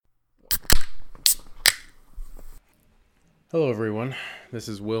Hello, everyone. This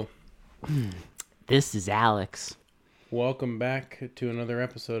is Will. This is Alex. Welcome back to another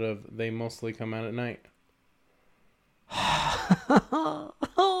episode of They Mostly Come Out at Night.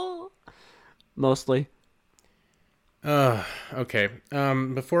 Mostly. Okay.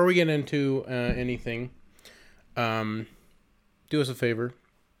 Before we get into anything, do us a favor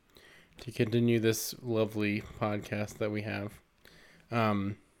to continue this lovely podcast that we have.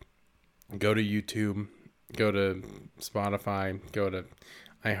 Go to YouTube, go to Spotify, go to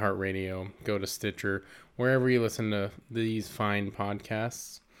iHeartRadio, go to Stitcher, wherever you listen to these fine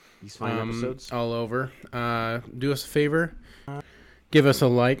podcasts. These fine episodes. All over. Do us a favor. Give us a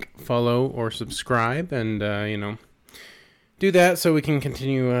like, follow, or subscribe, and, do that so we can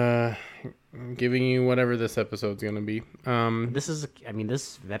continue giving you whatever this episode's going to be.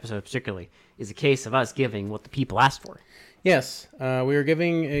 This episode particularly is a case of us giving what the people asked for. Yes, we are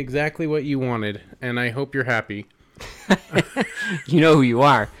giving exactly what you wanted, and I hope you're happy. You know who you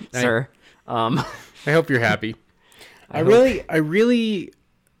are, sir. I hope you're happy. I really,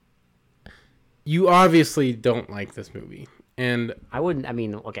 you obviously don't like this movie, and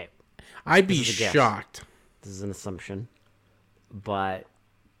okay. I'd be shocked. This is an assumption, but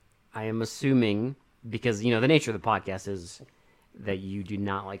I am assuming because, the nature of the podcast is that you do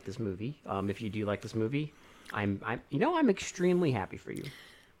not like this movie. If you do like this movie, I'm extremely happy for you.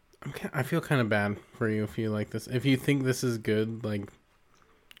 I feel kind of bad for you if you like this. If you think this is good,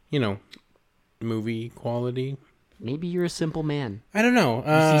 movie quality. Maybe you're a simple man. I don't know.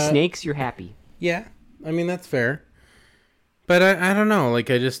 You see snakes, you're happy. Yeah, that's fair. But I don't know.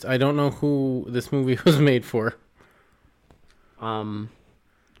 I don't know who this movie was made for. I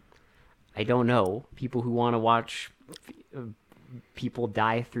don't know. People who want to watch people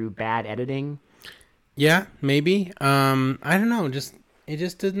die through bad editing. Yeah, maybe. I don't know. It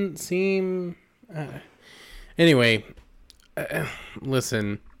just didn't seem. Anyway,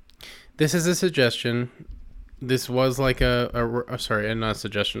 listen. This is a suggestion. This was like not a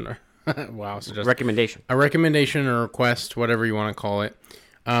suggestion. Wow, suggestion. Recommendation. A recommendation or request, whatever you want to call it.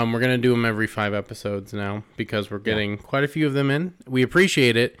 We're gonna do them every 5 episodes now because we're getting quite a few of them in. We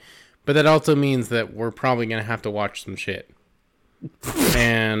appreciate it, but that also means that we're probably gonna have to watch some shit.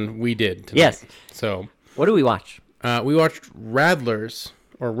 And we did tonight. Yes. So what do we watch? We watched Rattlers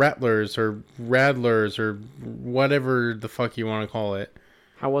or Rattlers or whatever the fuck you want to call it.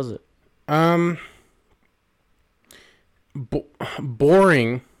 How was it?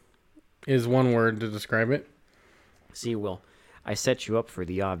 Boring is one word to describe it. See, Will, I set you up for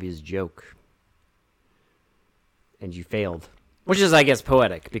the obvious joke, and you failed. Which is, I guess,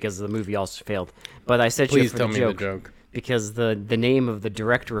 poetic because the movie also failed. But I set you up for the joke. Please tell me the joke. Because the name of the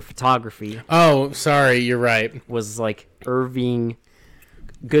director of photography. Oh, sorry, you're right. Was like Irving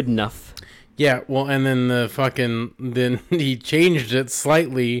Goodenough. Yeah, well, and then then he changed it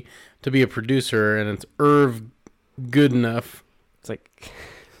slightly to be a producer, and it's Irv Goodenough. It's like,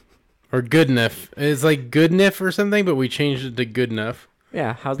 or Goodenough. It's like Goodenough or something, but we changed it to Goodenough.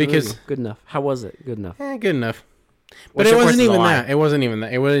 Yeah, how's the movie? Good enough. How was it? Good enough. Good enough. But it wasn't even that. It wasn't even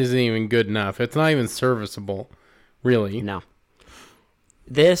that. It wasn't even good enough. It's not even serviceable. Really? No.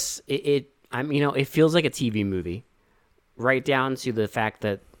 This, it feels like a TV movie, right down to the fact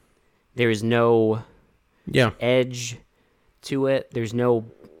that there is no edge to it. There's no,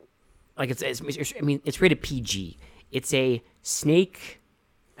 it's rated PG. It's a snake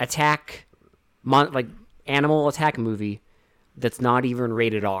attack, animal attack movie that's not even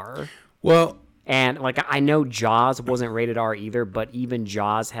rated R. Well, and I know Jaws wasn't rated R either, but even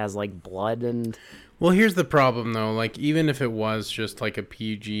Jaws has blood and. Well, here's the problem, though. Even if it was just a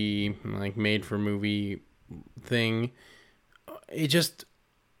PG, made-for-movie thing,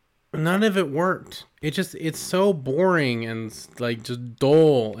 none of it worked. It's so boring and, just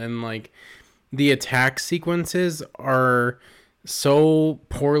dull. And, the attack sequences are so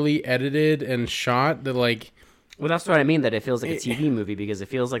poorly edited and shot that, Well, that's what I mean, that it feels like a TV movie, because it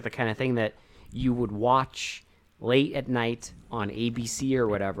feels like the kind of thing that you would watch late at night on ABC or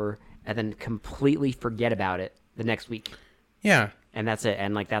whatever, and then completely forget about it the next week. Yeah. And that's it.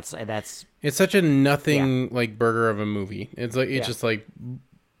 And that's it's such a nothing burger of a movie. It's just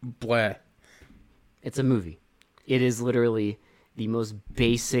bleh. It's a movie. It is literally the most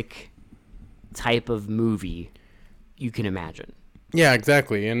basic type of movie you can imagine. Yeah,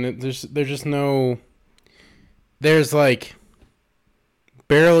 exactly. And there's just no,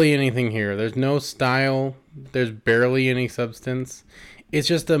 barely anything here. There's no style. There's barely any substance. It's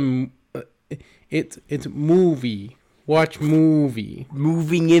just it's movie. Watch movie.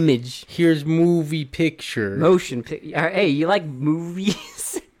 Moving image. Here's movie picture. Motion picture. Hey, you like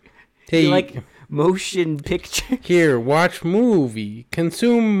movies? Hey, you like motion picture. Here, watch movie.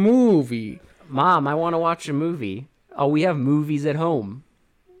 Consume movie. Mom, I want to watch a movie. Oh, we have movies at home.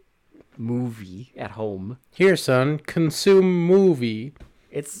 Movie at home. Here, son, consume movie.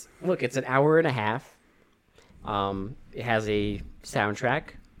 It's an hour and a half. It has a soundtrack,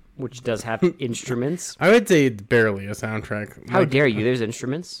 which does have instruments. I would say it's barely a soundtrack. How dare you? There's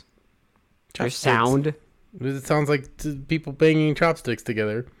instruments. There's sound. It sounds like people banging chopsticks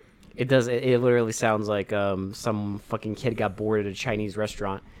together. It does. It literally sounds like some fucking kid got bored at a Chinese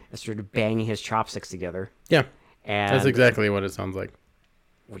restaurant and started banging his chopsticks together. Yeah, and that's exactly what it sounds like.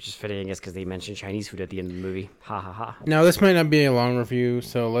 Which is fitting, I guess, because they mentioned Chinese food at the end of the movie. Ha ha ha. Now, this might not be a long review,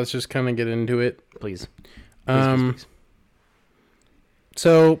 so let's just kind of get into it. Please. Please.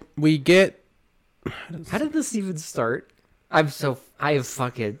 So we get. How did this even start? This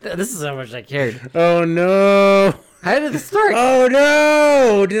is how much I cared. Oh no! How did it start? Oh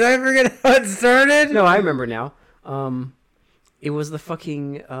no! Did I forget how it started? No, I remember now. It was the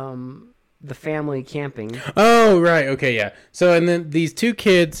fucking the family camping. Oh right, okay, yeah. So and then these two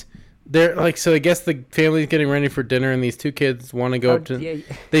kids, they're like, so I guess the family's getting ready for dinner, and these two kids want to go up to. Yeah,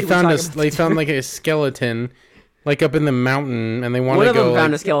 they found like a skeleton, like up in the mountain, and they want to go. One of them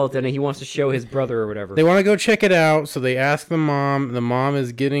found a skeleton, and he wants to show his brother or whatever. They want to go check it out, so they ask the mom. The mom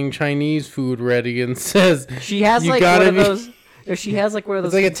is getting Chinese food ready and says, "She has like one of those." She has like one of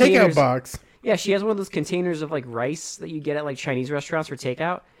those. It's like a takeout box. Yeah, she has one of those containers of like rice that you get at like Chinese restaurants for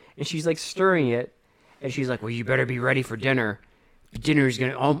takeout, and she's like stirring it, and she's like, "Well, you better be ready for dinner. Dinner's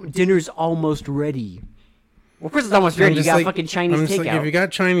almost ready." Well, of course it's almost ready. You got fucking Chinese takeout. Like, if you got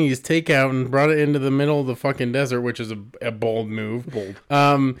Chinese takeout and brought it into the middle of the fucking desert, which is a bold move.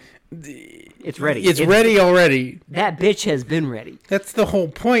 It's ready. It's ready already. That bitch has been ready. That's the whole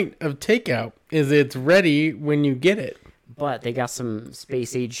point of takeout, is it's ready when you get it. But they got some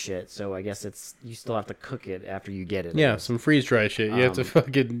space age shit, so I guess you still have to cook it after you get it. Yeah, some freeze dry shit. You have to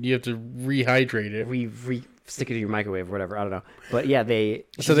rehydrate it. Stick it in your microwave or whatever. I don't know. But yeah, they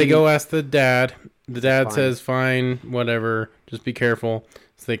go ask the dad. The dad says, "Fine, whatever. Just be careful."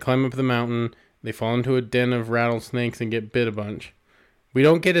 So they climb up the mountain. They fall into a den of rattlesnakes and get bit a bunch. We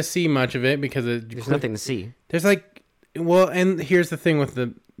don't get to see much of it because there's nothing to see. There's and here's the thing with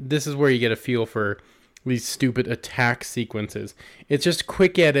this is where you get a feel for these stupid attack sequences. It's just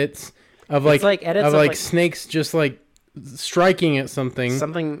quick edits of snakes just like striking at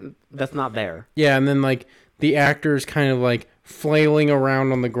something that's not there. Yeah, and then like the actors kind of like flailing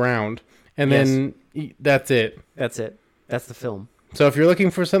around on the ground, and then that's it. That's the film. So if you're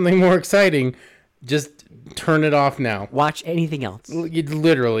looking for something more exciting, just turn it off now. Watch anything else.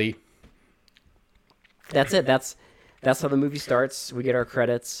 Literally. That's it. That's how the movie starts. We get our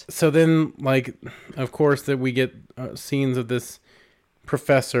credits. So then, like, of course, that we get scenes of this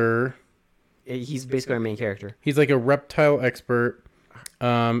professor. He's basically our main character. He's like a reptile expert.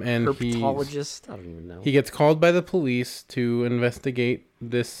 And herpetologist. I don't even know. He gets called by the police to investigate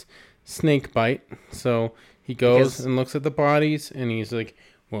this snake bite. So he goes and looks at the bodies, and he's like,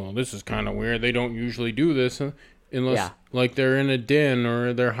 "Well, this is kind of weird. They don't usually do this unless like they're in a den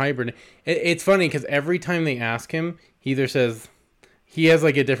or they're hibernating." It's funny because every time they ask him, he either says he has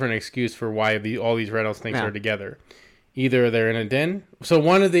like a different excuse for why all these rattlesnakes are together. Either they're in a den. So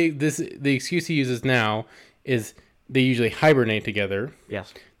one of the excuse he uses now is they usually hibernate together.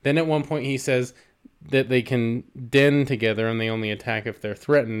 Yes. Then at one point he says that they can den together and they only attack if they're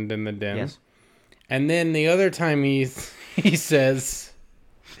threatened in the den. Yes. And then the other time he says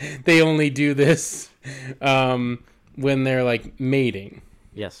they only do this when they're like mating.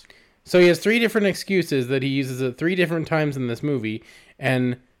 Yes. So he has three different excuses that he uses at three different times in this movie,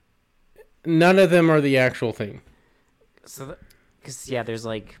 and none of them are the actual thing. So, because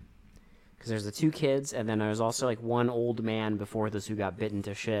there's the two kids, and then there's also like one old man before this who got bitten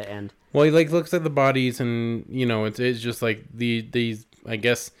to shit. And well, he like looks at the bodies, and it's just like these. I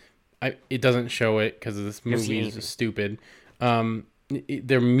guess it doesn't show it because this movie is stupid.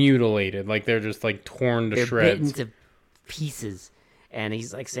 They're mutilated, like they're just like torn to shreds, bitten to pieces. And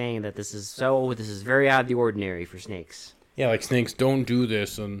he's like saying that this is very out of the ordinary for snakes. Yeah, like snakes don't do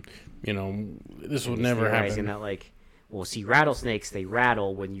this, and this would never happen. That like. Well, see, rattlesnakes, they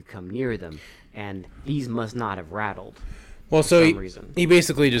rattle when you come near them, and these must not have rattled. Well, so he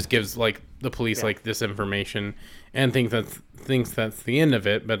basically just gives like the police like this information and thinks that's the end of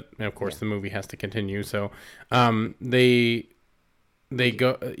it, but of course the movie has to continue. So he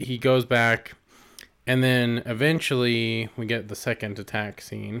goes back, and then eventually we get the second attack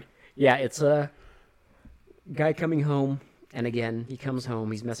scene. Yeah, it's a guy coming home, and again he comes home,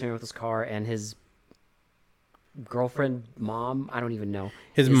 he's messing around with his car, and his girlfriend, mom, I don't even know.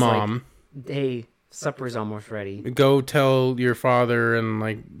 His mom. Like, hey, supper's almost ready. Go tell your father and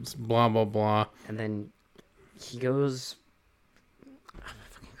like blah blah blah. And then he goes. Oh,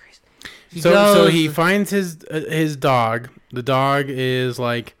 fucking Christ. So he finds his dog. The dog is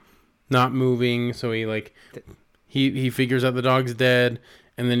like not moving, so he like he figures out the dog's dead,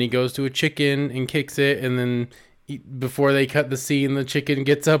 and then he goes to a chicken and kicks it, and then before they cut the scene, the chicken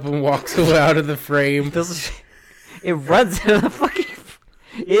gets up and walks out of the frame. It runs out of the fucking.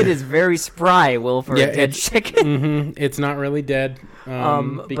 It is very spry, Will, for a dead chicken. Mm-hmm, it's not really dead.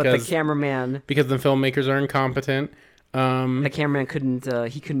 But the cameraman, because the filmmakers are incompetent. the cameraman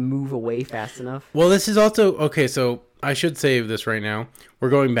couldn't move away fast enough. Well, this is also okay. So I should save this right now. We're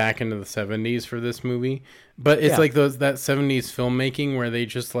going back into the 70s for this movie, but it's like that 70s filmmaking where they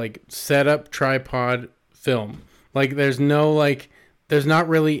just like set up tripod film. Like there's not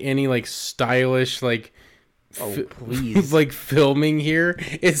really any like stylish like. Please. Like filming here.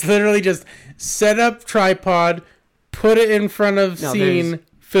 It's literally just set up tripod, put it in front of scene,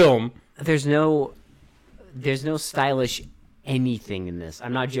 film. There's no stylish anything in this.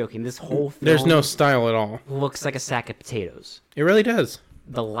 I'm not joking. This whole film There's no style at all. looks like a sack of potatoes. It really does.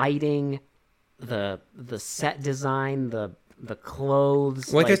 The lighting, the set design, the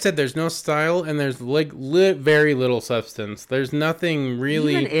clothes. Like I said, there's no style and there's like very little substance. There's nothing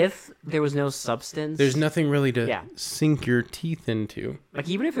really. Even if there was no substance, there's nothing really to sink your teeth into. Like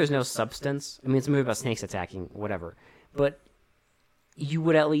even if there's no substance, I mean, it's a movie about snakes attacking, whatever. But you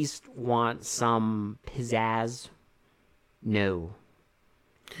would at least want some pizzazz. No,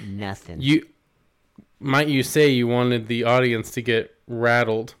 nothing. Might you say you wanted the audience to get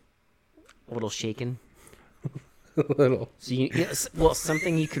rattled? A little shaken. A little. So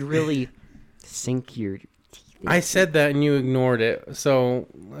something you could really sink your teeth into. I said that and you ignored it. So,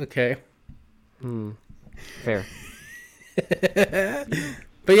 okay. Fair.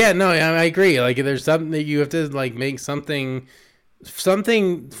 But yeah, no, I agree. Like, there's something that you have to like make something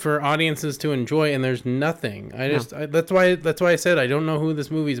for audiences to enjoy, and there's nothing. That's why I said I don't know who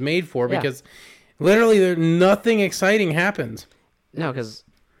this movie's made for, because literally nothing exciting happens. No, because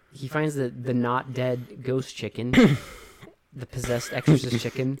he finds the not dead ghost chicken, the possessed exorcist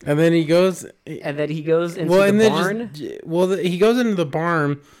chicken, and then he goes into the barn. He goes into the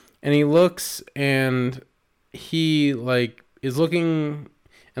barn, and he looks, and he like is looking,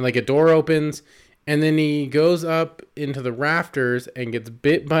 and like a door opens, and then he goes up into the rafters and gets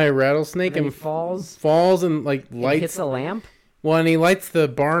bit by a rattlesnake and falls and like lights, hits a lamp. Well, and he lights the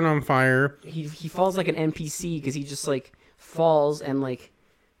barn on fire. He falls like an NPC because he just like falls and like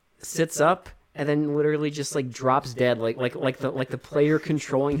sits up and then literally just like drops dead, like the player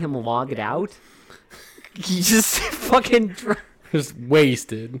controlling him logged out. He just fucking just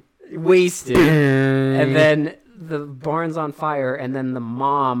wasted, and then the barn's on fire, and then the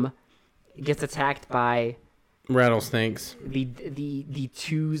mom gets attacked by rattlesnakes, the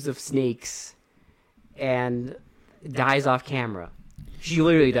twos of snakes, and dies off camera. She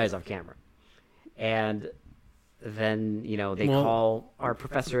literally dies off camera, and then they call our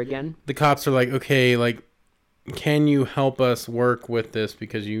professor again. The cops are like, okay, like, can you help us work with this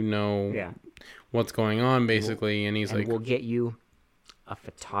because what's going on basically? And he's like, we'll get you a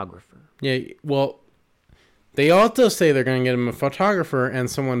photographer. Yeah, well, they also say they're going to get him a photographer and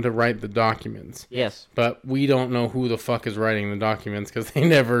someone to write the documents. Yes. But we don't know who the fuck is writing the documents because they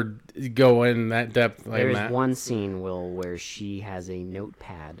never go in that depth like that. There's one scene, Will, where she has a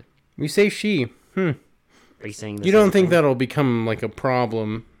notepad. You say she. Are you saying this? You don't think that'll become like a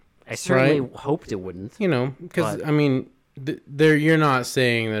problem? I certainly hoped it wouldn't. Because, I mean, you're not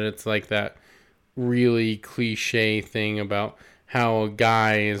saying that it's like that really cliche thing about how a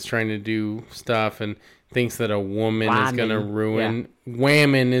guy is trying to do stuff and thinks that a woman is going to ruin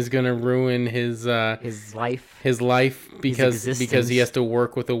his life because he has to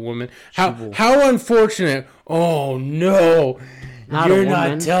work with a woman. How unfortunate. Oh no. You're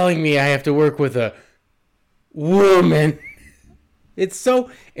not telling me I have to work with a woman. It's so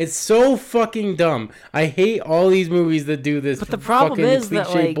fucking dumb. I hate all these movies that do this. But the problem fucking is cliche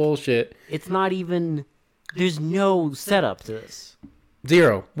that like bullshit. It's not even. There's no setup to this.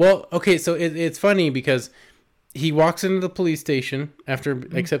 Zero. Well, okay, so it's funny because he walks into the police station after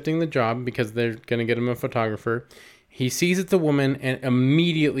accepting the job because they're gonna get him a photographer. He sees it's a woman and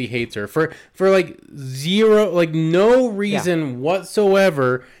immediately hates her for like zero, like no reason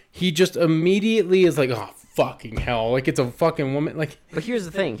whatsoever. He just immediately is like, oh fucking hell, like it's a fucking woman. Like, but here's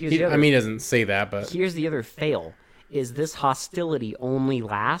the thing. He doesn't say that, but here's the other fail: is this hostility only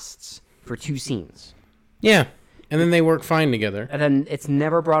lasts for 2 scenes? Yeah, and then they work fine together, and then it's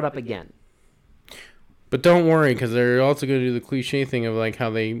never brought up again. But don't worry, because they're also going to do the cliche thing of like how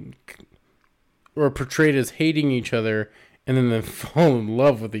they or portrayed as hating each other and then fall in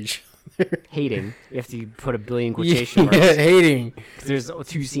love with each other. Hating. You have to put a billion quotation marks. Yeah, hating. There's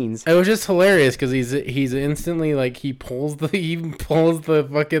 2 scenes. It was just hilarious because he's instantly like he pulls the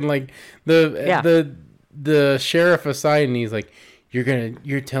fucking like the sheriff aside and he's like,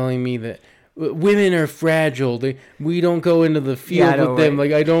 you're telling me that women are fragile. We don't go into the field with them. Right?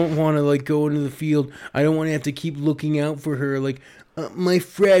 Like I don't want to like go into the field. I don't want to have to keep looking out for her. Like my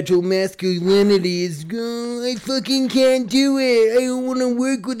fragile masculinity is gone. I fucking can't do it. I don't want to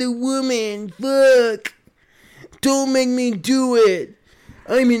work with a woman. Fuck. Don't make me do it.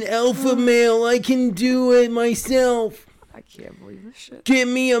 I'm an alpha male. I can do it myself. I can't believe this shit. Get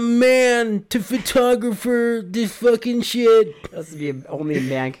me a man to photographer this fucking shit. That's to be only a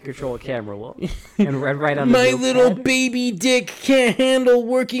man can control a camera. Well, and right on my little baby dick can't handle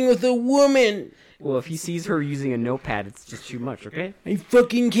working with a woman. Well, if he sees her using a notepad, it's just too much, okay? I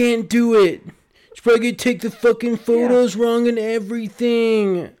fucking can't do it. She's probably gonna take the fucking photos wrong and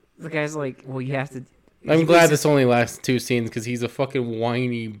everything. The guy's like, well, you have to... I'm glad this only lasts 2 scenes because he's a fucking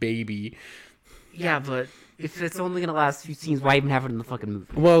whiny baby. Yeah, but if it's only gonna last 2 scenes, why even have it in the fucking movie?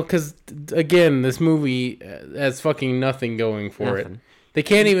 Well, because, again, this movie has fucking nothing going for it. They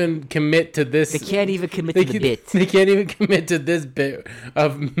can't even commit to this. They can't even commit to the bit. They can't even commit to this bit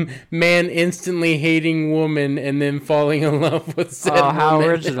of man instantly hating woman and then falling in love with said woman. Oh, how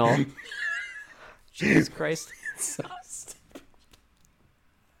original. Jesus Christ. It's so stupid.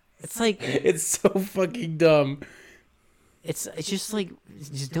 It's like... It's so fucking dumb. It's just like...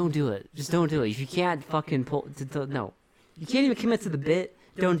 Just don't do it. Just don't do it. If you can't fucking pull... No. You can't even commit to the bit,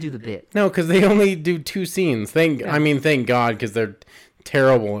 don't do the bit. No, because they only do 2 scenes. Thank God, because they're...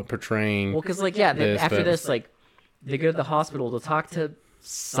 terrible at portraying. Well, because after this, like, they go to the hospital to talk to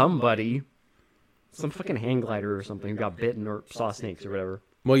somebody, some fucking hang glider or something who got bitten or saw snakes or whatever.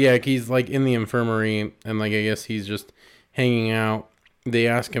 Well, yeah, he's like in the infirmary, and like I guess he's just hanging out. They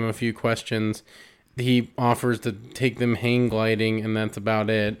ask him a few questions. He offers to take them hang gliding, and that's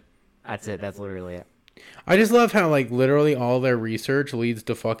about it. That's it. That's literally it. I just love how like literally all their research leads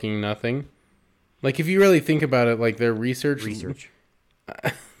to fucking nothing. Like if you really think about it, like their research.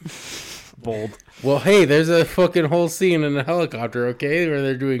 Bold. Well, hey, there's a fucking whole scene in a helicopter, okay, where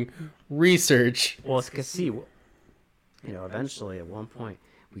they're doing research. Well, it's because eventually at one point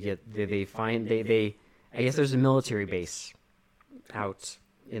we get they I guess there's a military base out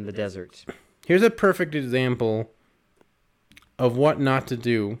in the desert. Here's a perfect example of what not to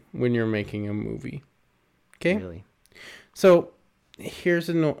do when you're making a movie. Okay. Really? So here's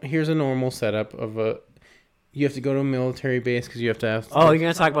a normal setup of a. You have to go to a military base because you have to have... you're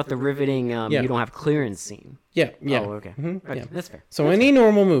going to talk about the riveting, you don't have clearance scene. Yeah. Oh, okay. Mm-hmm. Okay, yeah. That's fair. So any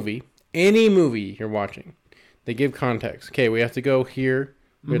movie you're watching, they give context. Okay, we have to go here.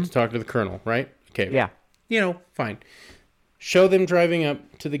 We have to talk to the colonel, right? Okay. Yeah. Fine. Show them driving up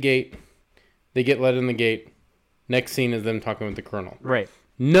to the gate. They get let in the gate. Next scene is them talking with the colonel. Right.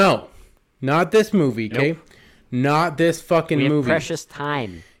 No. Not this movie, okay? Nope. Not this fucking movie. We have precious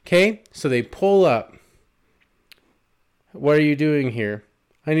time. Okay? So they pull up. What are you doing here?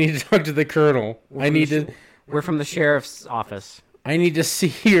 I need to talk to the colonel. We're from the sheriff's office. I need to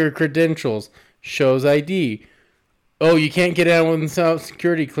see your credentials. Shows ID. Oh, you can't get out without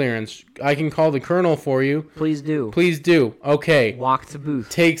security clearance. I can call the colonel for you. Please do. Okay. Walk to booth.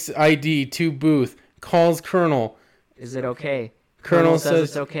 Takes ID to booth. Calls colonel. Is it okay? Colonel says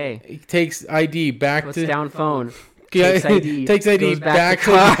it's okay. Takes ID back Puts to... down phone. Takes ID back to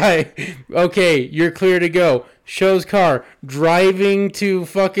car. Okay, you're clear to go. Shows car. Driving to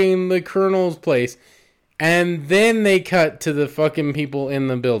fucking the colonel's place. And then they cut to the fucking people in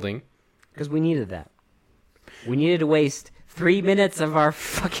the building. Because we needed that. We needed to waste 3 minutes of our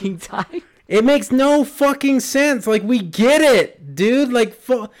fucking time. It makes no fucking sense. Like, we get it, dude. Like,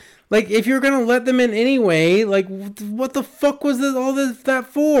 if you're gonna let them in anyway, like, what the fuck was that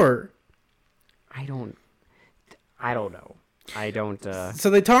for? I don't know. I don't. So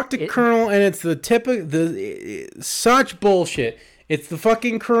they talk to Colonel, and it's the tip of such bullshit. It's the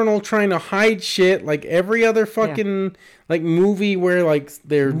fucking Colonel trying to hide shit, like every other fucking like movie where like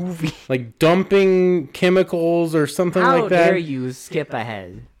they're like dumping chemicals or something like that. How dare you skip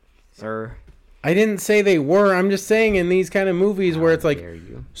ahead, sir? I didn't say they were. I'm just saying in these kind of movies where it's like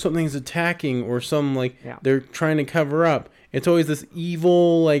something's attacking or they're trying to cover up. It's always this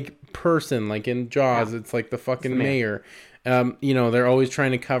evil like person, like in Jaws. It's like the fucking mayor. They're always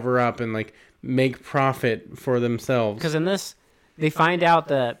trying to cover up and like make profit for themselves. Because in this, they find out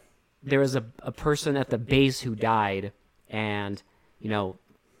that there was a person at the base who died, and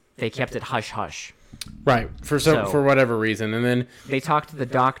they kept it hush hush. Right. For whatever reason. And then They talk to the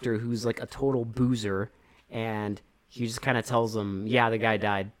doctor, who's like a total boozer, and he just kind of tells them, "Yeah, the guy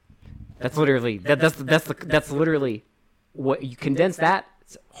died." That's literally that's literally what you condense that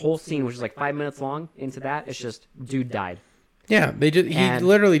whole scene, which is like 5 minutes long, into that. It's just dude died. yeah, he And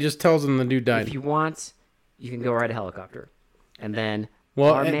literally just tells them the dude died. If you want, you can go ride a helicopter, and then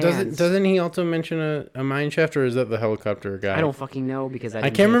Well, our doesn't he also mention a mine shaft, or is that the helicopter guy? I don't fucking know because I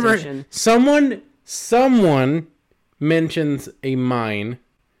can't didn't pay remember. attention. Someone mentions a mine,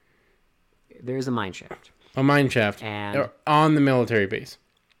 There's a mine shaft, and on the military base,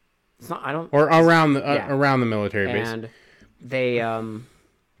 it's not. I don't. or around the yeah. around the military base. And they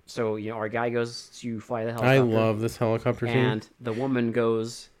so our guy goes to fly the I helicopter. love this helicopter scene. And the woman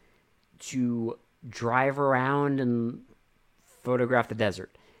goes to drive around and photograph the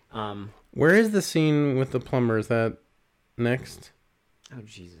desert. Where is the scene with the plumber? Is that next, Oh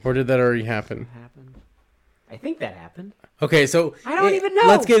Jesus! or did that already happen? What happened? I think that happened Okay, so I don't even know.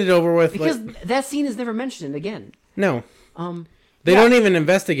 Let's get it over with. because that scene is never mentioned again. No, Um, they yeah. don't even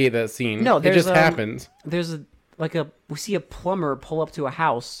investigate that scene. No, it there's, just happens. There's we see a plumber pull up to a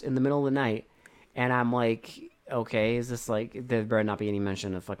house in the middle of the night, and I'm like, okay, is this like there better not be any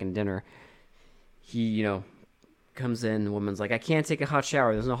mention of fucking dinner? He comes in, the woman's like, I can't take a hot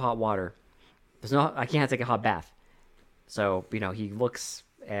shower. There's no hot water. I can't take a hot bath. So, he looks,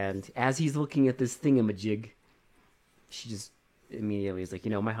 and as he's looking at this thingamajig, she just immediately is like,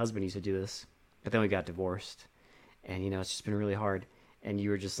 my husband used to do this, but then we got divorced. And, it's just been really hard. And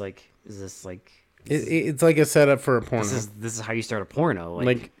you were just like, is this like... It's like a setup for a porno. This is how you start a porno.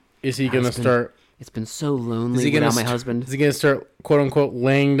 Like is he going to start... It's been so lonely without my husband. Is he going to start, quote unquote,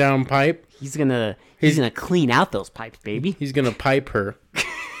 laying down pipe? He's gonna clean out those pipes, baby. He's going to pipe her.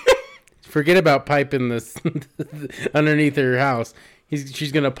 Forget about piping this underneath her house.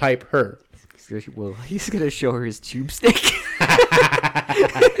 She's going to pipe her. He's gonna show her his tube stick.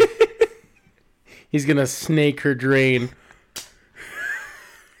 He's going to snake her drain.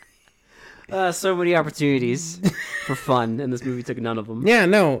 So many opportunities for fun, and this movie took none of them. Yeah,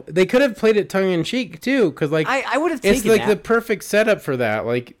 no. They could have played it tongue-in-cheek, too, because, like... I would have taken it's, like, that. the perfect setup for that,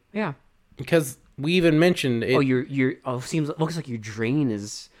 like... Yeah. Because we even mentioned... It, looks like your drain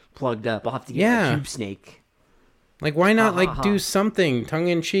is plugged up. I'll have to get a tube snake. Like, why not, do something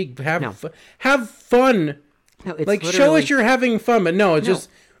tongue-in-cheek? Have fun. No, it's like, show us you're having fun, but no, it's just...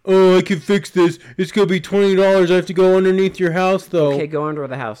 Oh, I can fix this. It's gonna be $20. I have to go underneath your house, though. Okay, go under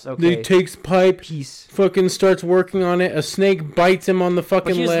the house. Okay. He takes pipe. Peace. Fucking starts working on it. A snake bites him on the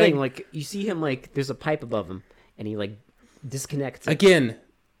fucking But here's leg. the thing, like, you see him, like, there's a pipe above him, and he, like, disconnects it. Again,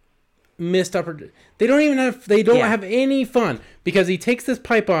 missed opportunity. They don't have any fun because he takes this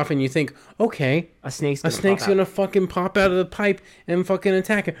pipe off, and you think, okay, a snake's gonna fucking pop out of the pipe and fucking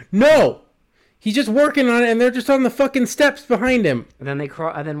attack him. No. He's just working on it, and they're just on the fucking steps behind him. And then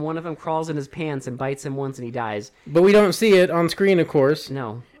and then one of them crawls in his pants and bites him once, and he dies. But we don't see it on screen, of course.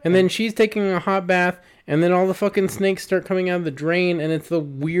 No. And then she's taking a hot bath, and then all the fucking snakes start coming out of the drain, and it's the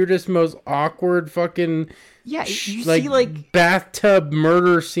weirdest, most awkward fucking... Yeah, you see, like... bathtub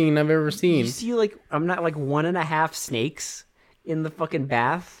murder scene I've ever seen. You see, like, I'm not, like, 1.5 snakes in the fucking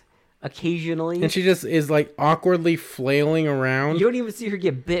bath, occasionally. And she just is, like, awkwardly flailing around. You don't even see her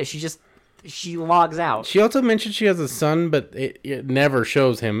get bit. She logs out. She also mentioned she has a son, but it never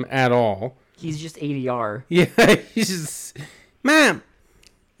shows him at all. He's just ADR. Yeah, he's just... Mom!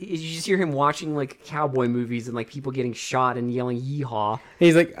 You just hear him watching, like, cowboy movies and, like, people getting shot and yelling yeehaw.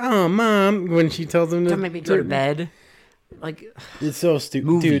 He's like, oh, Mom, when she tells him to... Don't make me go to bed. Like... It's so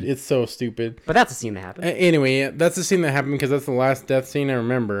stupid. Dude, it's so stupid. But that's a scene that happened. Anyway, that's the scene that happened because that's the last death scene I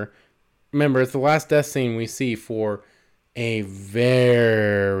remember. Remember, it's the last death scene we see for... a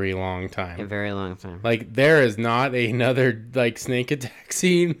very long time. A very long time. Like, there is not another, like, snake attack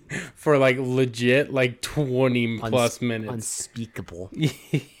scene for, like, legit, like, 20 plus minutes. Unspeakable.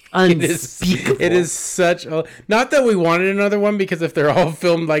 Unspeakable. It is such a... Not that we wanted another one, because if they're all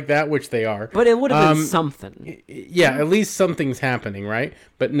filmed like that, which they are. But it would have been something. Yeah, at least something's happening, right?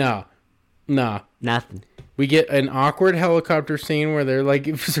 But nah. Nothing. We get an awkward helicopter scene where they're,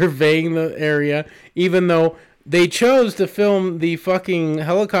 like, surveying the area, even though... They chose to film the fucking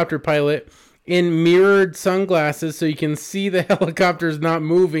helicopter pilot in mirrored sunglasses so you can see the helicopter's not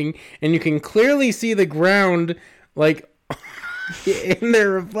moving and you can clearly see the ground, like, in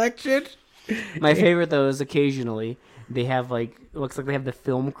their reflection. My favorite, though, is occasionally they have, like, it looks like they have the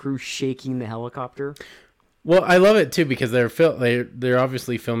film crew shaking the helicopter. Well, I love it, too, because they're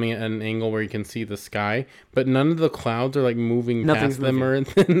obviously filming it at an angle where you can see the sky, but none of the clouds are, like, moving past them or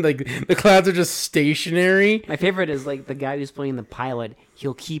anything. Like, the clouds are just stationary. My favorite is, like, the guy who's playing the pilot,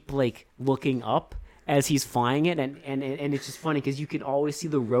 he'll keep, like, looking up, as he's flying it, and it's just funny because you can always see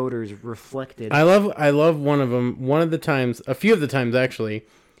the rotors reflected. I love one of them. One of the times, a few of the times actually,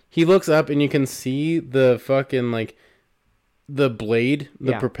 he looks up and you can see the fucking like the blade,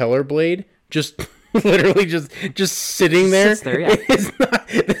 the propeller blade, just literally just sitting there. Sits there, yeah.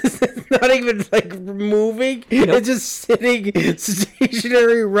 It's not even like moving. It's just sitting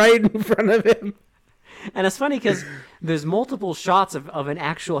stationary right in front of him. And it's funny because there's multiple shots of an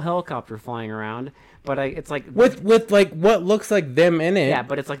actual helicopter flying around, but it's like with like what looks like them in it. Yeah,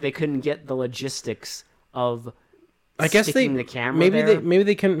 but it's like they couldn't get the logistics of. I guess sticking the camera maybe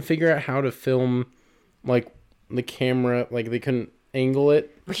they couldn't figure out how to film like the camera, like they couldn't angle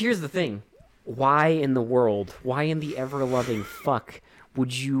it. But here's the thing: why in the ever loving fuck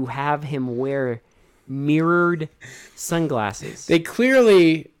would you have him wear mirrored sunglasses? They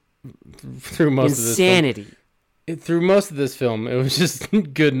clearly through most Insanity. Through most of this film, it was just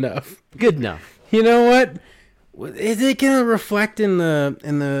good enough. Good enough. You know what? Is it gonna reflect in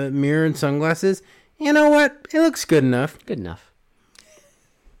the mirror and sunglasses? You know what? It looks good enough. Good enough.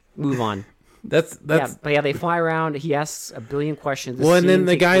 Move on. That's but they fly around. He asks a billion questions. Well, and then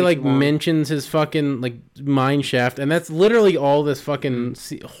the guy like mentions his fucking like mine shaft, and that's literally all this fucking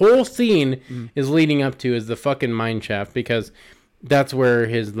whole scene is leading up to is the fucking mine shaft, because that's where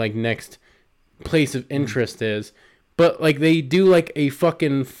his like next place of interest is. But like they do like a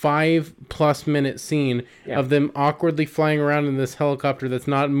fucking 5+ minute scene of them awkwardly flying around in this helicopter that's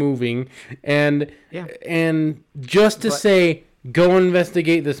not moving, and just to say, go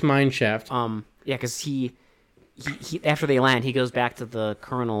investigate this mine shaft. Because he after they land, he goes back to the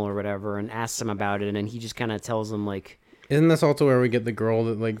colonel or whatever and asks him about it, and he just kind of tells him like, isn't this also where we get the girl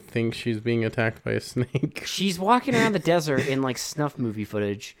that like thinks she's being attacked by a snake? She's walking around the desert in like snuff movie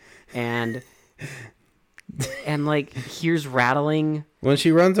footage, and like hears rattling. When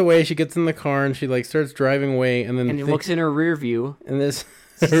she runs away, she gets in the car and she like starts driving away, and then looks in her rear view, and this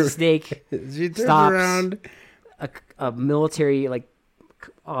snake she turns stops around. A military like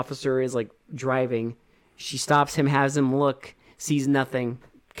officer is like driving. She stops him, has him look, sees nothing,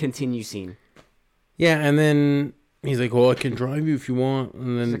 continue scene. Yeah, and then he's like, well, I can drive you if you want.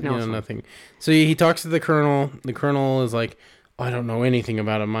 And then, like, no, nothing. So he talks to the colonel. The colonel is like, I don't know anything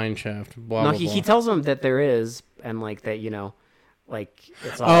about a mine shaft. Blah, blah, blah. He tells him that there is, and like that, like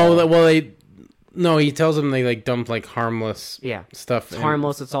it's all... he tells him they like dumped like harmless stuff. It's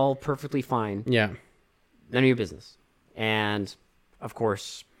harmless. It's all perfectly fine. Yeah. None of your business. And, of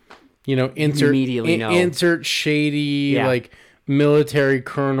course... insert shady, like, military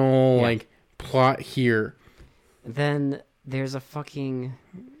colonel, like, plot here. Then there's a fucking...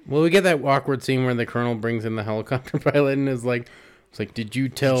 Well, we get that awkward scene where the colonel brings in the helicopter pilot and is like, did you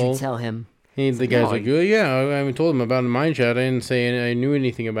tell him? And the guy's like, oh, yeah, I told him about the mine shaft. I didn't say I knew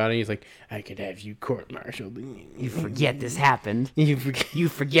anything about it. He's like, I could have you court-martialed. You forget this happened. You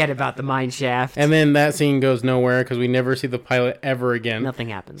forget about the mine shaft. And then that scene goes nowhere because we never see the pilot ever again. Nothing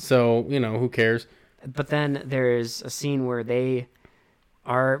happens. So, who cares? But then there's a scene where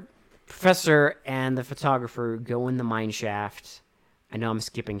our professor and the photographer go in the mine shaft. I know I'm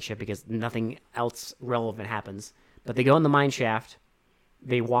skipping shit because nothing else relevant happens. But they go in the mine shaft.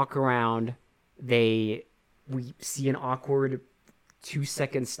 They walk around. We see an awkward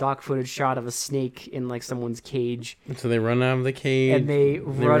 2-second stock footage shot of a snake in like someone's cage. So they run out of the cave. And they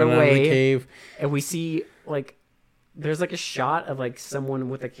run away. Out of the cave. And we see like there's like a shot of like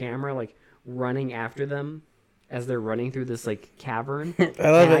someone with a camera like running after them as they're running through this like cavern.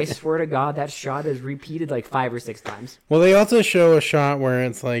 I swear to God, that shot is repeated like 5 or 6 times. Well, they also show a shot where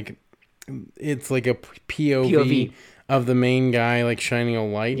it's like a POV. Of the main guy like shining a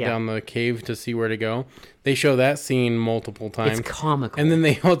light down the cave to see where to go. They show that scene multiple times. It's comical. And then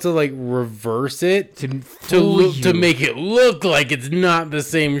they also like reverse it to make it look like it's not the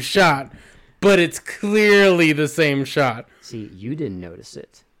same shot, but it's clearly the same shot. See, you didn't notice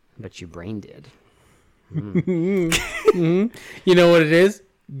it, but your brain did. You know what it is?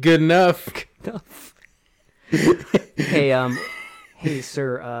 Good enough. Hey,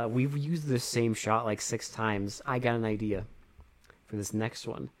 sir, we've used the same shot like 6 times. I got an idea for this next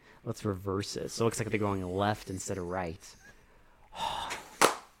one. Let's reverse it. So it looks like they're going left instead of right.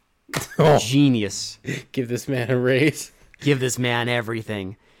 Genius. Give this man a raise. Give this man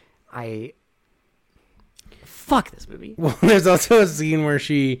everything. Fuck this movie. Well, there's also a scene where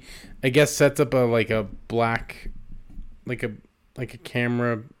she, I guess, sets up a black, like a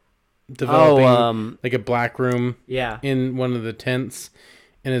camera developing like a black room in one of the tents,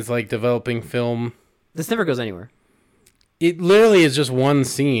 and is like developing film. This never goes anywhere. It literally is just one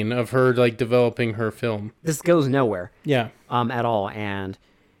scene of her like developing her film. This goes nowhere. Yeah. At all. And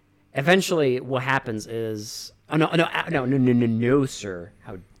eventually, what happens is, no, sir.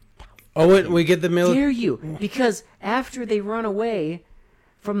 How Oh, we get the dare you? Because after they run away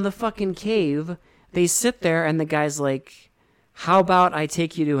from the fucking cave, they sit there and the guy's like, how about I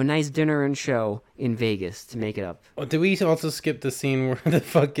take you to a nice dinner and show in Vegas to make it up? Oh, did we also skip the scene where the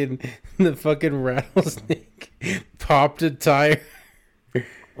fucking rattlesnake popped a tire?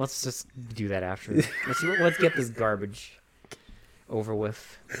 Let's just do that after. Let's get this garbage over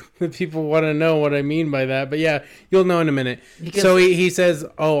with. The people want to know what I mean by that, but yeah, you'll know in a minute. Because- So he says,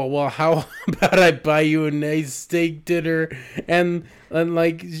 "Oh well, how about I buy you a nice steak dinner and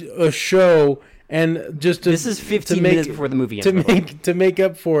like a show and just This is 15 minutes before the movie ends. to make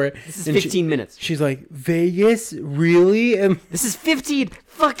up for it." This is And 15 minutes. She's like, "Vegas, really?" And This is 15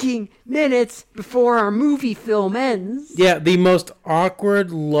 fucking minutes before our movie film ends. yeah, the most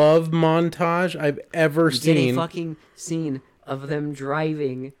awkward love montage I've ever Get a seen. fucking scene of them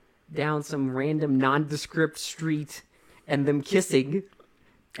driving down some random nondescript street and them kissing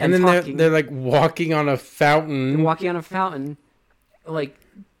And then talking. they're like walking on a fountain. Walking on a fountain, like,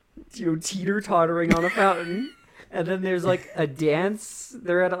 teeter-tottering on a fountain. And then there's like a dance.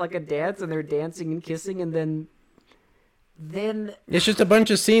 They're at like a dance and they're dancing and kissing, and then It's just a bunch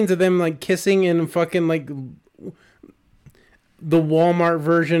of scenes of them like kissing in fucking like the Walmart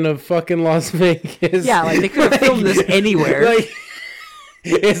version of fucking Las Vegas. yeah, like they could have filmed this anywhere. Like,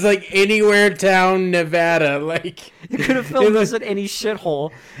 it's like anywhere town, Nevada. Like They could have filmed this at any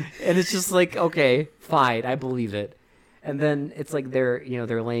shithole, and it's just like, okay, fine, I believe it. And then it's like they're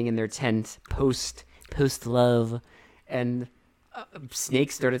laying in their tent post love, and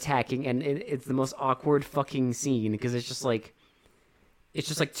snakes start attacking, and it's the most awkward fucking scene because it's just like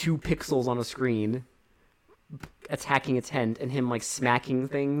 2 pixels on a screen attacking a tent and him like smacking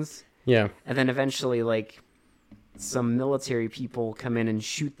things, yeah. and then eventually like some military people come in and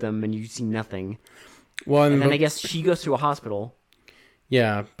shoot them, and you see nothing. Well, And then I guess she goes to a hospital.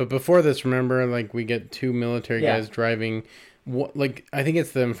 yeah, but before this, remember, like we get 2 military Yeah. guys driving. Like I think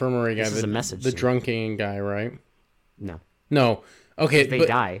it's the infirmary guy, This is a message the scene. drunken guy, right? No, No. Okay, they but,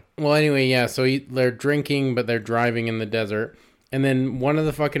 die. Well, anyway, yeah. So they're drinking, but they're driving in the desert, and then one of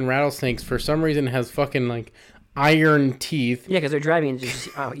the fucking rattlesnakes, for some reason, has fucking like iron teeth. Yeah, because they're driving and just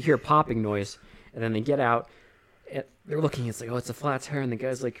you hear a popping noise, and then they get out. And they're looking. It's like, oh, it's a flat tire, and the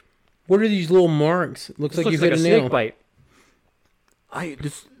guy's like, What are these little marks? Looks "This like you looks hit like a a nail. snake bite."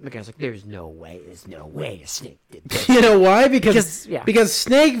 The guy's like, there's no way a snake did this. You know why? Because Because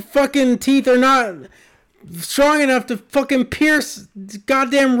snake fucking teeth are not strong enough to fucking pierce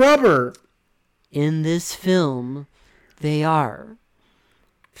goddamn rubber. In this film, they are.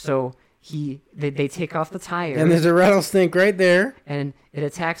 So they take off the tire, And there's a rattlesnake right there. and it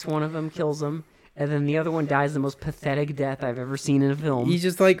attacks one of them, kills him, and then the other one dies the most pathetic death I've ever seen in a film. He's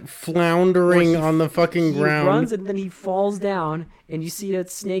just like floundering on the fucking He ground. runs and then he falls down, and you see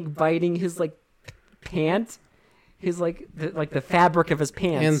that snake biting his like pant, his like the fabric of his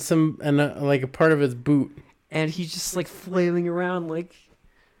pants, like a part of his boot. and he's just like flailing around like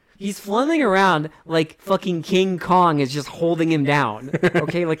he's flailing around like fucking King Kong is just holding him down.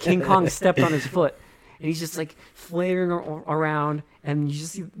 Okay, like King Kong stepped on his foot, and he's just like flailing around, and you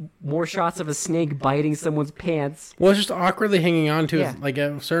just see more shots of a snake biting someone's pants. Well, it's just awkwardly hanging on to Yeah. it. Like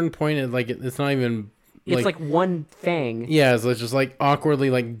at a certain point, it's not even. It's like one fang, Yeah, so it's just like awkwardly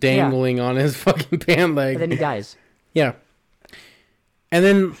like dangling on his fucking pant leg. and then he dies. Yeah. And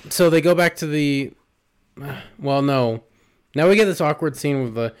then, so they go back to the. Well, no. Now we get this awkward scene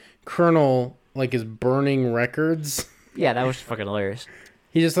with the colonel, like, is burning records. Yeah, that was fucking hilarious.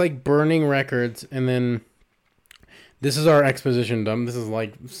 He's just, like, burning records, and then. This is our exposition dump. This is,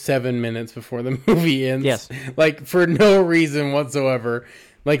 like, 7 minutes before the movie ends. Yes. Like, for no reason whatsoever.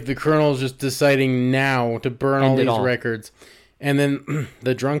 Like, the colonel's just deciding now to burn all End it these all. records. And then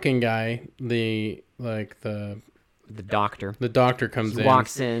the drunken guy, the The doctor comes in.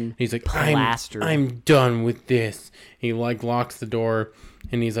 walks in. He's like, plastered. I'm done with this. He like locks the door,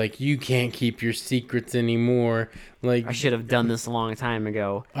 and he's like, you can't keep your secrets anymore. Like, I should have done this a long time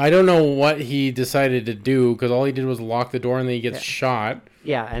ago. I don't know what he decided to do, because all he did was lock the door, and then he gets shot.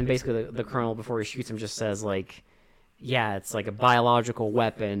 Yeah, and basically the colonel, before he shoots him, just says, like, yeah, it's like a biological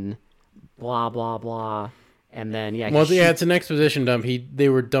weapon, blah, blah, blah. And then, yeah. Well, yeah, it's an exposition dump. They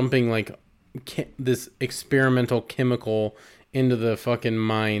were dumping, like, this experimental chemical into the fucking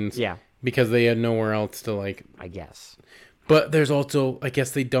mines. Yeah, Because they had nowhere else to, like... I guess. But there's also, I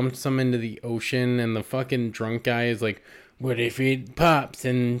guess they dumped some into the ocean, and the fucking drunk guy is like, what if it pops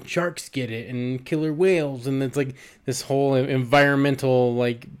and sharks get it and killer whales? And it's like this whole environmental,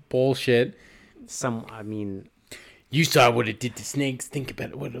 like, bullshit. You saw what it did to snakes. Think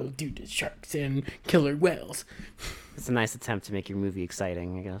about what it'll do to sharks and killer whales. It's a nice attempt to make your movie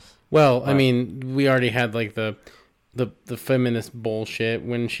exciting, I guess. Well, I mean, we already had like the feminist bullshit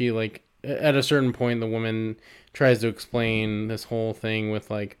when she like at a certain point the woman tries to explain this whole thing with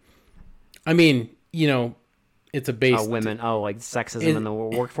like, I mean, you know, it's a base women. Like sexism in the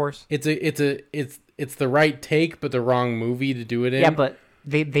workforce. It's the right take, but the wrong movie to do it in. Yeah, but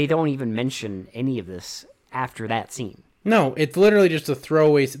they don't even mention any of this after that scene. No, it's literally just a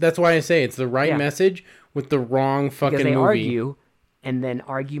throwaway. That's why I say it's the right message with the wrong fucking because they movie. argue, and then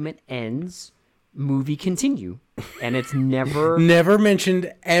argument ends. Movie continue, and it's never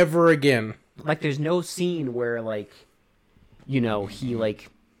mentioned ever again. Like there's no scene where like, you know, he like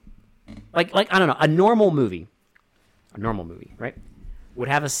I don't know, a normal movie, right, would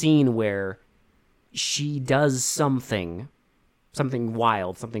have a scene where she does something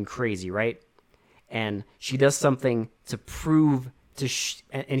wild, something crazy, right, and she does something to prove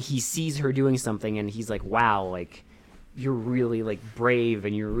and he sees her doing something, and he's like, wow, like you're really like brave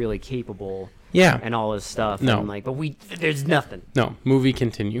and you're really capable. Yeah. And all this stuff. No. And like, but there's nothing. No. Movie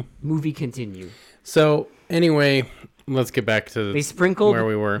continue. So anyway, let's get back to where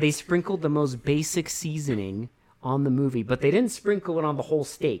we were. They sprinkled the most basic seasoning on the movie, but they didn't sprinkle it on the whole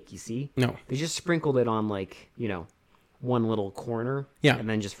steak, you see? No. They just sprinkled it on like, you know, one little corner. Yeah. And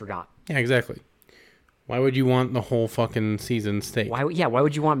then just forgot. Yeah, exactly. Why would you want the whole fucking seasoned steak? Why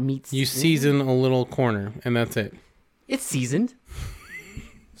would you want meat? You season a little corner, and that's it. It's seasoned.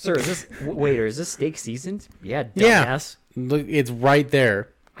 Sir, is this steak seasoned? Yeah, dumbass. Yeah. Look, it's right there.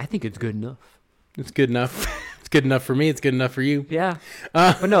 I think it's good enough. It's good enough. It's good enough for me. It's good enough for you. Yeah.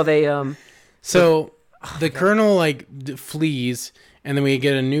 But no, they So the colonel like flees, and then we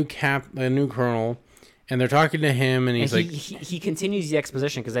get a new colonel, and they're talking to him, and he's he continues the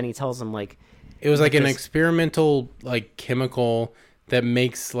exposition because then he tells them like it was like an experimental like chemical that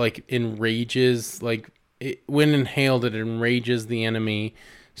makes like enrages like when inhaled it enrages the enemy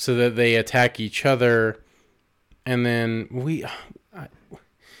so that they attack each other, and then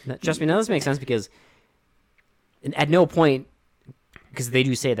trust me, none of this makes sense because at no point, because they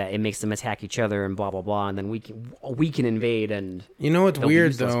do say that it makes them attack each other and blah blah blah, and then we can invade, and you know what's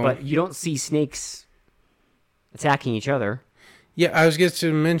weird though, but you don't see snakes attacking each other. Yeah, I was just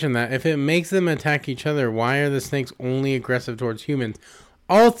to mention that if it makes them attack each other, why are the snakes only aggressive towards humans?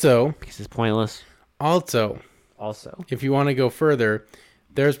 Also, because it's pointless. Also, if you want to go further,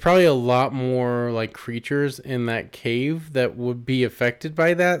 there's probably a lot more like creatures in that cave that would be affected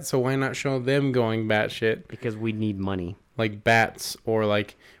by that. So why not show them going batshit? Because we need money, like bats or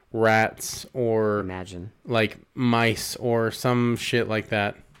like rats or imagine like mice or some shit like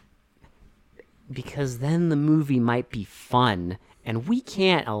that. Because then the movie might be fun, and we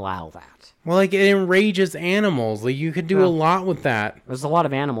can't allow that. Well, like it enrages animals. Like you could do a lot with that. There's a lot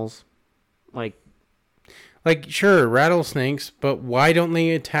of animals, Like, sure, rattlesnakes, but why don't they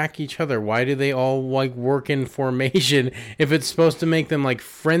attack each other? Why do they all, like, work in formation if it's supposed to make them, like,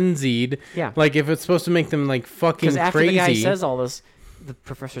 frenzied? Yeah. Like, if it's supposed to make them, like, fucking crazy. Because after the guy says all this, the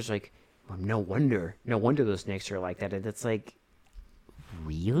professor's like, well, no wonder those snakes are like that. And it's like,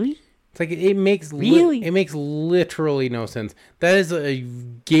 really? It's like, it makes it makes literally no sense. That is a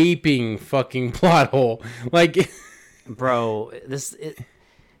gaping fucking plot hole. Like... Bro, this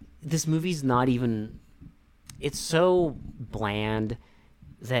movie's not even... It's so bland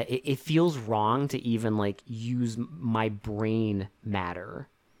that it feels wrong to even like use my brain matter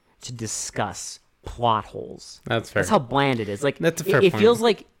to discuss plot holes. That's fair. That's how bland it is. Like that's a fair point. It feels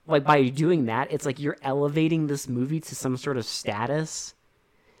like by doing that, it's like you're elevating this movie to some sort of status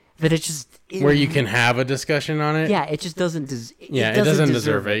that it just where you can have a discussion on it. Yeah, it just doesn't. It doesn't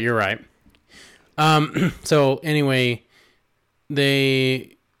deserve it. You're right. So anyway,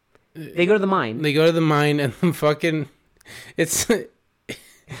 they go to the mine. They go to the mine, and fucking, it's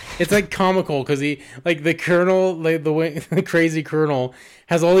like comical because he like the colonel, like the crazy colonel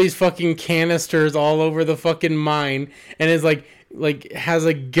has all these fucking canisters all over the fucking mine, and is like has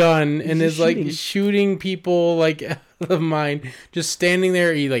a gun and is like shooting people like out of the mine, just standing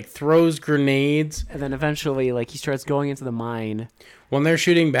there. He like throws grenades, and then eventually like he starts going into the mine. When they're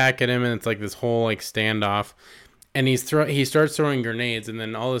shooting back at him, and it's like this whole like standoff. And he starts throwing grenades, and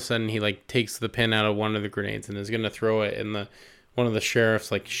then all of a sudden he like takes the pin out of one of the grenades and is gonna throw it, and one of the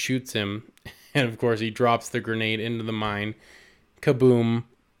sheriffs like shoots him, and of course he drops the grenade into the mine. Kaboom!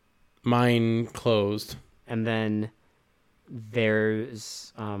 Mine closed. And then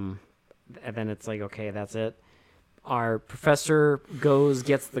there's and then it's like, okay, that's it. Our professor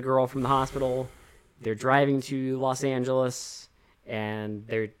gets the girl from the hospital. They're driving to Los Angeles, and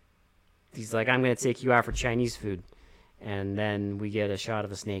he's like, I'm going to take you out for Chinese food. and then we get a shot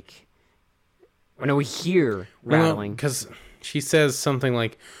of a snake. Or no, we hear rattling. Because she says something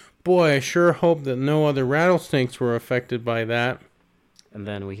like, "Boy, I sure hope that no other rattlesnakes were affected by that." And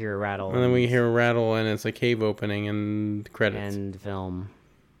then we hear a rattle. And then we hear a rattle, and it's a cave opening, and credits. End film.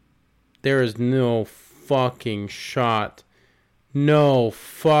 There is no fucking shot. No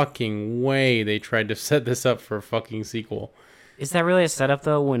fucking way they tried to set this up for a fucking sequel. Is that really a setup,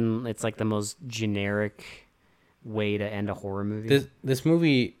 though, when it's like the most generic way to end a horror movie? This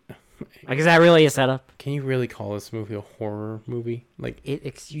movie... Like, is that really a setup? Can you really call this movie a horror movie? Like,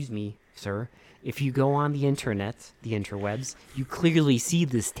 Excuse me, sir. If you go on the internet, the interwebs, you clearly see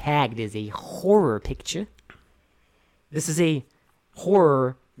this tagged as a horror picture. This is a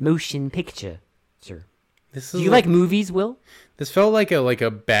horror motion picture, sir. this Do is you like movies, Will? This felt like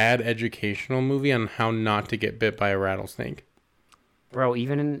a bad educational movie on how not to get bit by a rattlesnake. Bro,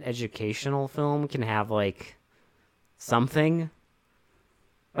 even an educational film can have, like, something.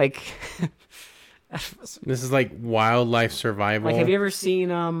 Like, This is like wildlife survival. have you ever seen,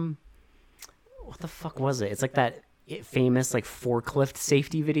 what the fuck was it? It's like that famous, like, forklift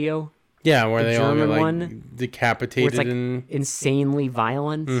safety video. Yeah, where the they all get German like one, Where decapitated it's, like, and insanely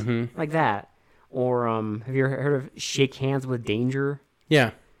violent. Mhm. Like that. Or, have you ever heard of Shake Hands with Danger?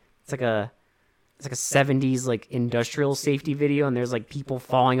 yeah. It's like a 70s like industrial safety video, and there's like people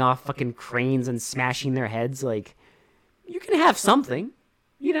falling off fucking cranes and smashing their heads. Like, you can have something,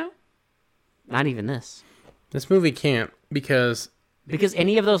 you know. Not even this, This movie can't because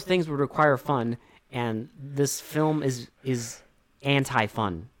any of those things would require fun, and this film is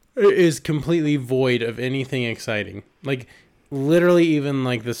anti-fun. it is completely void of anything exciting. Like literally even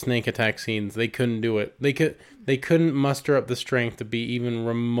like the snake attack scenes, they couldn't do it. They couldn't muster up the strength to be even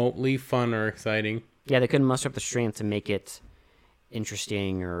remotely fun or exciting. Yeah, they couldn't muster up the strength to make it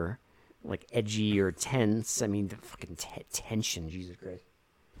interesting or like edgy or tense. I mean, the fucking tension, Jesus Christ.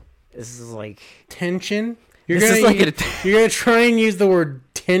 This is like Tension? This is like You're gonna try and use the word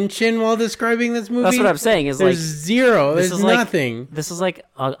tension while describing this movie? that's what I'm saying. Is There's like zero. this There's is like- nothing. This is like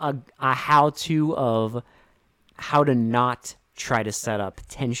a how-to of how to not try to set up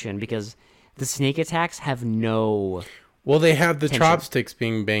tension, because the snake attacks have no... Well, they have the Tension. chopsticks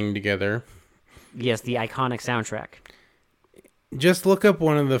being banged together. Yes, the iconic soundtrack. Just look up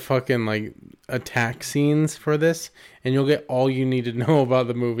one of the fucking like attack scenes for this, and you'll get all you need to know about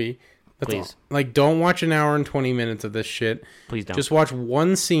the movie. That's Please. all. Like, don't watch an hour and 20 minutes of this shit. Please don't. Just watch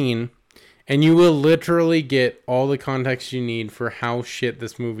one scene, and you will literally get all the context you need for how shit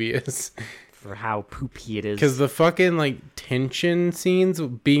this movie is. For how poopy it is. Because the fucking like tension scenes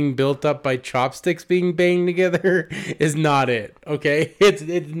being built up by chopsticks being banged together is not it. Okay, it's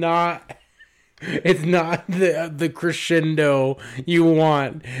not. It's not the crescendo you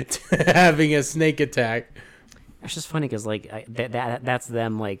want to having a snake attack. It's just funny because like that's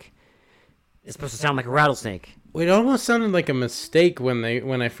them like... It's supposed to sound like a rattlesnake. It almost sounded like a mistake when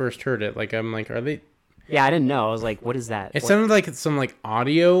I first heard it. Like I'm like, are they? Yeah, I didn't know. I was like, what is that? It sounded like it's some like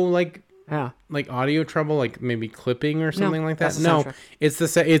audio Yeah. like audio trouble, like maybe clipping or something like that. that's the No,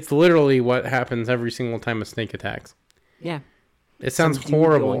 soundtrack. it's literally what happens every single time a snake attacks. Yeah. It sounds Some dude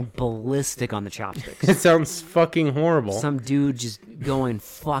horrible. going ballistic on the chopsticks. It sounds fucking horrible. Some dude just going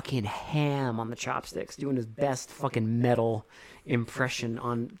fucking ham on the chopsticks, doing his best fucking metal impression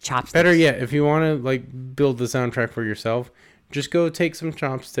on chopsticks. Better yet, if you want to like build the soundtrack for yourself, just go take some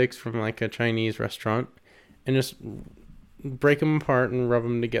chopsticks from like a Chinese restaurant and just break them apart and rub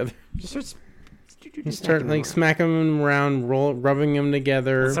them together. Just Start like smacking them around, rubbing them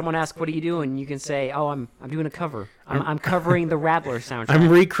together. Someone asks, "What are you doing?" You can say, "Oh, I'm doing a cover. I'm covering the Rattler soundtrack." I'm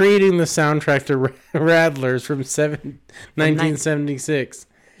recreating the soundtrack to Rattlers from 1976.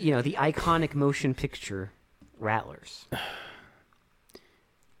 You know, the iconic motion picture Rattlers.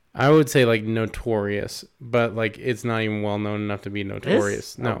 I would say like Notorious, but like it's not even well known enough to be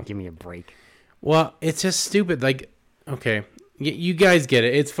Notorious. This? No. Oh, give me a break. Well, it's just stupid. Like, okay, you guys get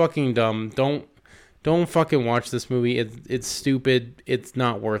it. It's fucking dumb. Don't fucking watch this movie. It's stupid. It's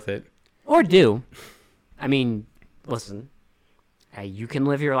not worth it. Or do. I mean, listen. You can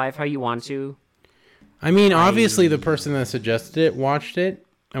live your life how you want to. I mean, obviously the person that suggested it watched it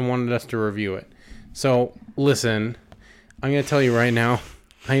and wanted us to review it. So, listen, I'm going to tell you right now,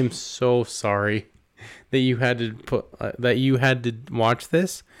 I am so sorry that you had to watch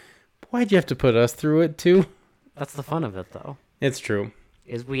this. Why'd you have to put us through it too? That's the fun of it, though. It's true.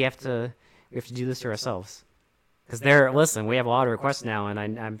 Is we have to do this to ourselves. Because listen, we have a lot of requests now, and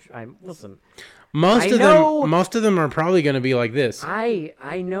I'm listen. Most I of know- them are probably going to be like this. I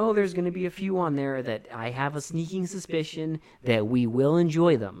know there's going to be a few on there that I have a sneaking suspicion that we will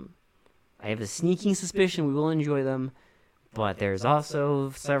enjoy them. I have a sneaking suspicion we will enjoy them, But there's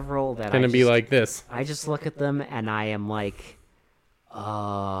also several that Gonna be like this. I just look at them and I am like,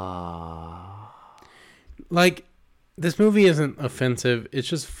 Like, this movie isn't offensive. It's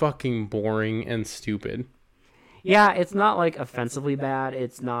just fucking boring and stupid. yeah, it's not like offensively bad.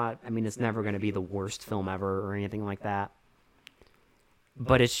 It's not, I mean, it's never going to be the worst film ever or anything like that.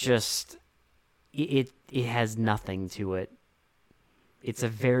 But it's just, it has nothing to it. It's a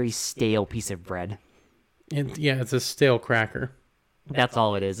very stale piece of bread. It's a stale cracker. That's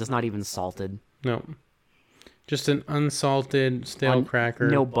all it is. It's not even salted. No. Just an unsalted, stale cracker.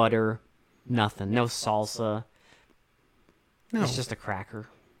 No butter, nothing. No salsa. No. It's just a cracker.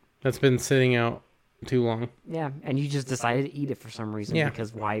 That's been sitting out too long. Yeah, and you just decided to eat it for some reason. Yeah.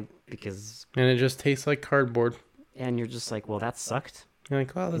 Because why? Because... And it just tastes like cardboard. And you're just like, well, that sucked. You're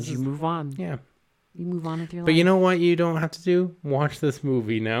like, wow, And this you is... move on. Yeah. You move on with your life. But you know what you don't have to do? Watch this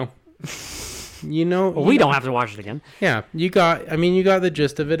movie now. You know... Well, we don't have to watch it again. Yeah, you got the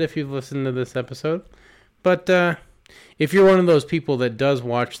gist of it if you've listened to this episode. But if you're one of those people that does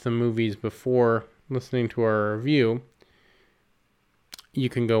watch the movies before listening to our review, you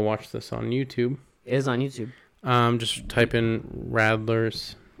can go watch this on YouTube. It is on YouTube. Just type in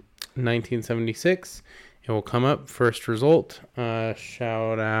Radler's 1976. It will come up. First result.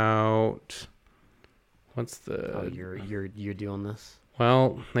 Shout out. What's the? Oh, you're doing this.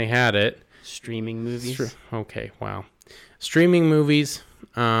 Well, they had it. Streaming movies. Okay. Wow. Streaming movies.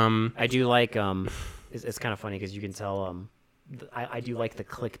 I do like It's kind of funny because you can tell. I do like the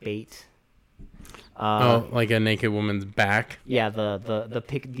clickbait. Like a naked woman's back. Yeah,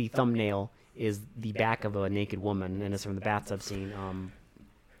 the thumbnail is the back of a naked woman, and it's from the bathtub scene.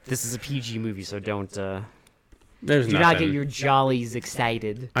 This is a PG movie, so don't. There's do not get your jollies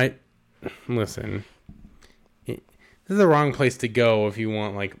excited. Listen. This is the wrong place to go if you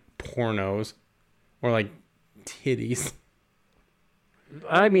want like pornos or like titties.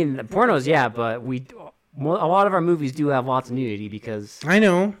 I mean, pornos, yeah, but a lot of our movies do have lots of nudity because I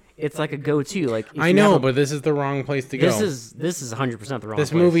know it's like a go-to. Like I know, but this is the wrong place to go. This is 100% the wrong.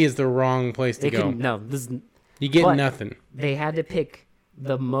 This place. movie is the wrong place to go. This you get nothing. They had to pick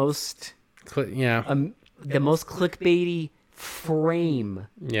the most the most clickbaity frame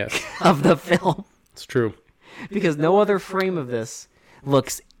yes of the film. It's true. Because no other frame of this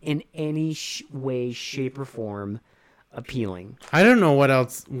looks in any way, shape, or form appealing. I don't know what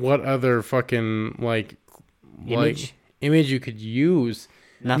other fucking image you could use.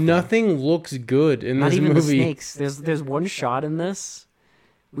 Nothing looks good in this movie. Not even the snakes. There's one shot in this.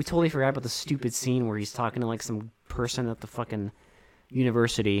 We totally forgot about the stupid scene where he's talking to like some person at the fucking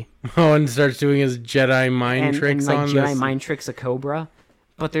university. Oh, and starts doing his Jedi mind tricks and, on Jedi this. mind tricks a cobra.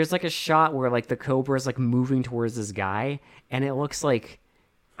 But there's like a shot where like the cobra is like moving towards this guy, and it looks like,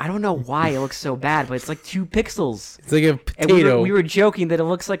 I don't know why it looks so bad, but it's like 2 pixels. It's like a potato. And we were joking that it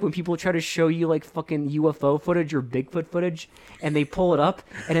looks like when people try to show you like fucking UFO footage or Bigfoot footage, and they pull it up,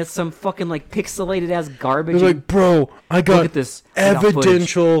 and it's some fucking like pixelated ass garbage. They're like, bro, I got look at this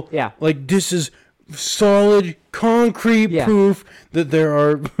evidential. Yeah, like this is solid, concrete proof that there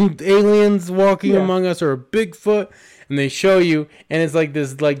are aliens walking among us or a Bigfoot. And they show you, and it's like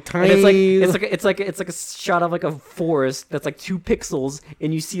this, like tiny. And it's like a shot of like a forest that's like 2 pixels,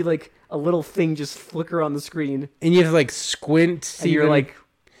 and you see like a little thing just flicker on the screen, and you have to like squint. And you're like,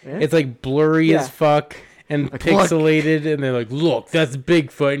 it's like blurry as fuck and like, pixelated, and they're like, look, that's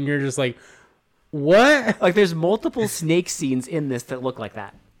Bigfoot, and you're just like, what? Like there's multiple snake scenes in this that look like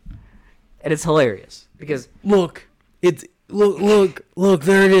that, and it's hilarious because look, there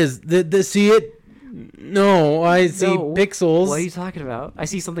it is. See it. No, I see pixels. What are you talking about? I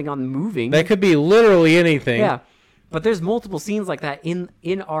see something on moving. That could be literally anything. Yeah, but there's multiple scenes like that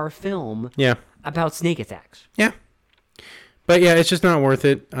in our film. Yeah. About snake attacks. Yeah. But yeah, it's just not worth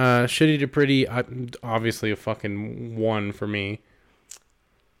it. Shitty to pretty, obviously a fucking 1 for me.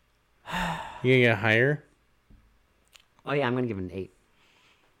 You gonna get higher? Oh yeah, I'm gonna give it an 8.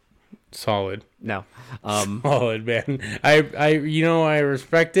 Solid. No. Solid, man. I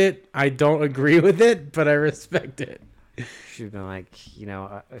respect it. I don't agree with it, but I respect it. Should have been like,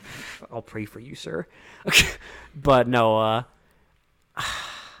 I'll pray for you, sir. But no,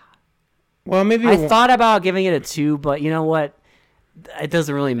 well, maybe I thought about giving it a 2, but you know what? It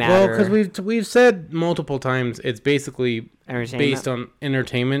doesn't really matter. Well, because we've said multiple times it's basically based on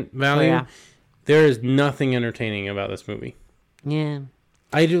entertainment value. Oh, yeah. There is nothing entertaining about this movie. Yeah.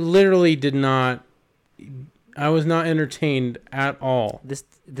 I literally did not. I was not entertained at all. This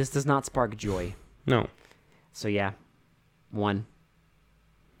does not spark joy. No. So yeah, 1.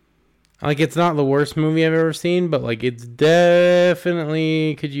 Like it's not the worst movie I've ever seen, but like it's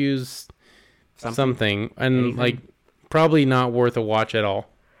definitely could use something. And anything. Like probably not worth a watch at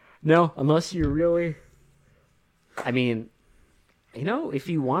all. No, unless you really. I mean, if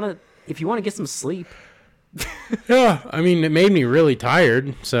you want to get some sleep. Yeah, I mean, it made me really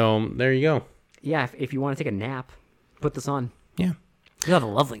tired, so there you go. Yeah, if you want to take a nap, put this on. Yeah. You'll have a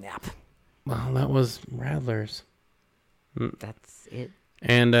lovely nap. Well, that was Rattlers. That's it.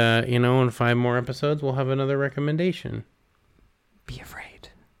 And, in 5 more episodes, we'll have another recommendation. Be afraid.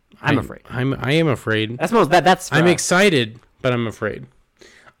 I'm afraid. I am afraid. That's I'm excited, but I'm afraid.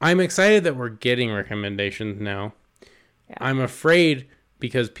 I'm excited that we're getting recommendations now. Yeah. I'm afraid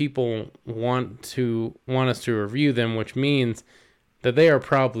because people want us to review them, which means that they are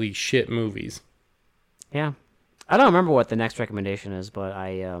probably shit movies. Yeah. I don't remember what the next recommendation is, but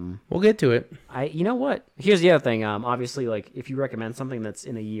we'll get to it. you know what? Here's the other thing. Obviously, like if you recommend something that's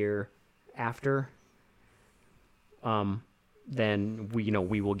in a year after, then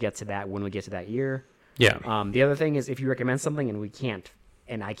we will get to that when we get to that year. Yeah. The other thing is if you recommend something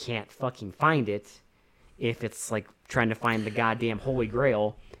and I can't fucking find it, if it's like trying to find the goddamn Holy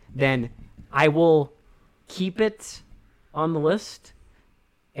Grail, then I will keep it on the list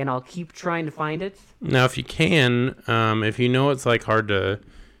and I'll keep trying to find it. Now, if you can, if you know it's like hard to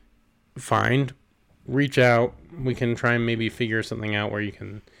find, reach out. We can try and maybe figure something out where you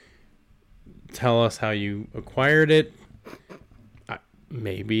can tell us how you acquired it.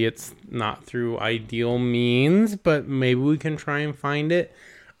 Maybe it's not through ideal means, but maybe we can try and find it.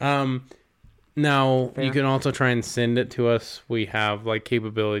 Now, Fair. You can also try and send it to us. We have like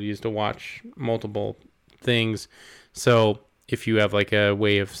capabilities to watch multiple things. So if you have like a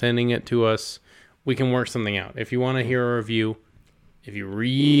way of sending it to us, we can work something out. If you want to hear a review, if you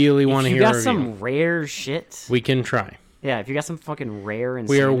really want to hear a review, if you got some rare shit, we can try. Yeah, if you got some fucking rare and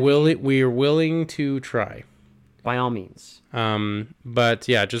we are willing to try. By all means. But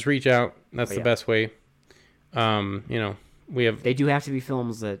yeah, just reach out. That's the best way. They do have to be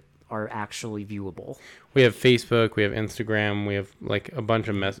films that are actually viewable. We have Facebook, we have Instagram, we have like a bunch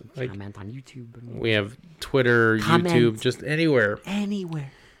of comment on YouTube. We have Twitter, comment YouTube, just anywhere.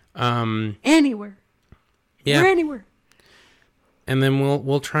 Anywhere. Yeah. We're anywhere. And then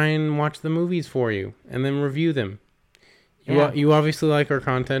we'll try and watch the movies for you and then review them. Yeah. You obviously like our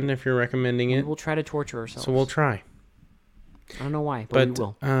content if you're recommending it. We'll try to torture ourselves. So we'll try. I don't know why, but we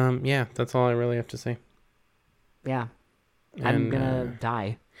will. Yeah, that's all I really have to say. Yeah. I'm gonna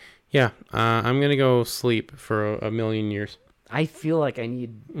die. Yeah, I'm gonna go sleep for a million years. I feel like I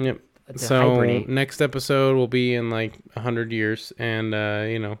need to hibernate. Next episode will be in like 100 years, and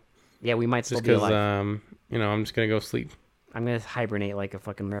yeah, we might still just be alive. I'm just gonna go sleep. I'm gonna hibernate like a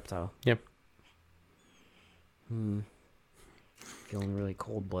fucking reptile. Yep. Feeling really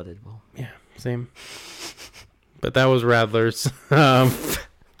cold-blooded. Well, yeah, same. But that was Rattlers.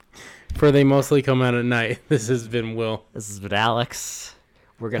 For they mostly come out at night. This has been Will. This has been Alex.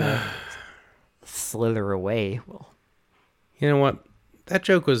 We're gonna slither away. Well, you know what? That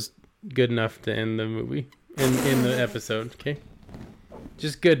joke was good enough to end the movie in the episode. Okay,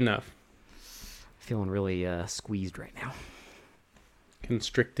 just good enough. Feeling really squeezed right now.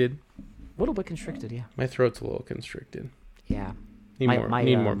 Constricted. A little bit constricted, yeah. My throat's a little constricted. Yeah. Need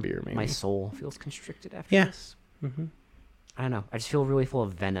more beer, maybe. My soul feels constricted after this. Mm-hmm. I don't know. I just feel really full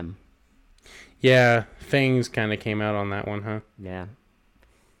of venom. Yeah, fangs kind of came out on that one, huh? Yeah.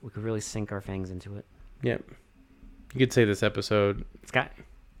 We could really sink our fangs into it. Yep. You could say this episode. It's got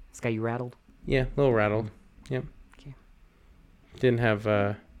you rattled? Yeah, a little rattled. Yep. Okay. Didn't have, I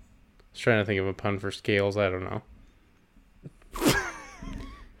was trying to think of a pun for scales. I don't know.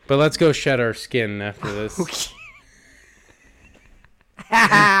 But let's go shed our skin after this. Okay.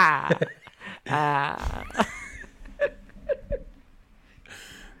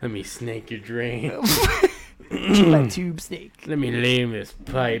 Let me snake your drain. My tube snake. Let me lame this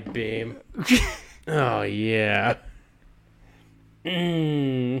pipe, babe. Oh, yeah.